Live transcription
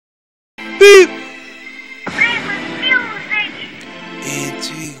beep. NT.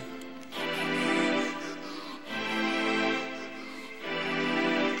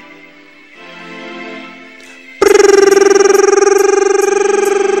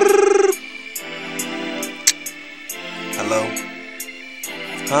 Hello?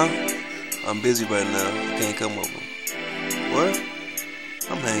 Huh? I'm busy right now. I can't come over. What?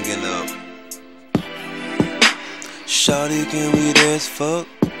 I'm hanging up. Shawty, can we just fuck?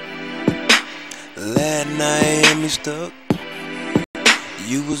 Last night had me stuck.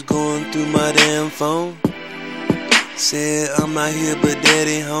 You was going through my damn phone. Said I'm not here but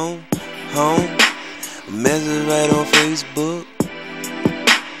daddy home. Message right on Facebook,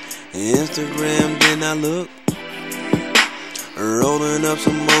 Instagram, then I look. Rolling up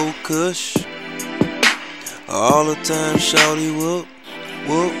some more kush. All the time, shawty, whoop.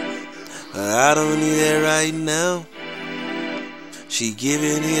 I don't need that right now. She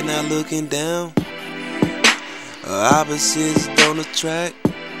giving it, not looking down. Opposites don't attract.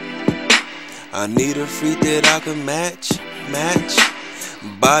 I need a freak that I can match.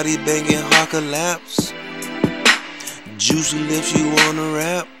 Body banging, heart collapse. Juicy lips, you wanna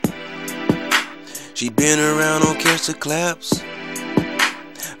rap. She been around, don't catch the claps.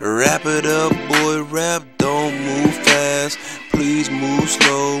 Wrap it up, boy, rap. Don't move fast, please move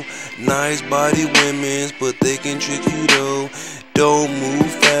slow. Nice body women's, but they can trick you though. Don't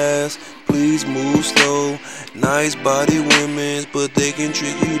move fast, please move slow. Nice body women's, but they can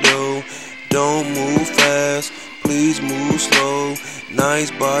trick you though. Don't move fast, please move slow.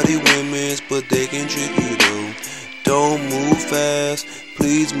 Nice body women's, but they can trick you though. Don't move fast,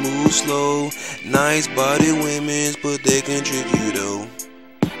 please move slow. Nice body women's, but they can trick you though.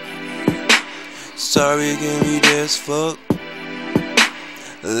 Sorry, can we just fuck?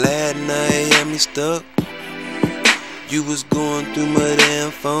 Last night had me stuck. You was going through my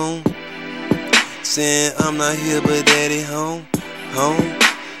damn phone, saying I'm not here but daddy home.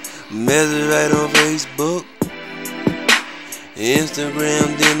 Message right on Facebook,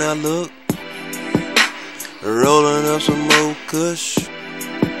 Instagram, then I look. Rolling up some more kush.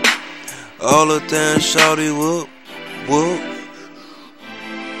 All the time, shawty, whoop.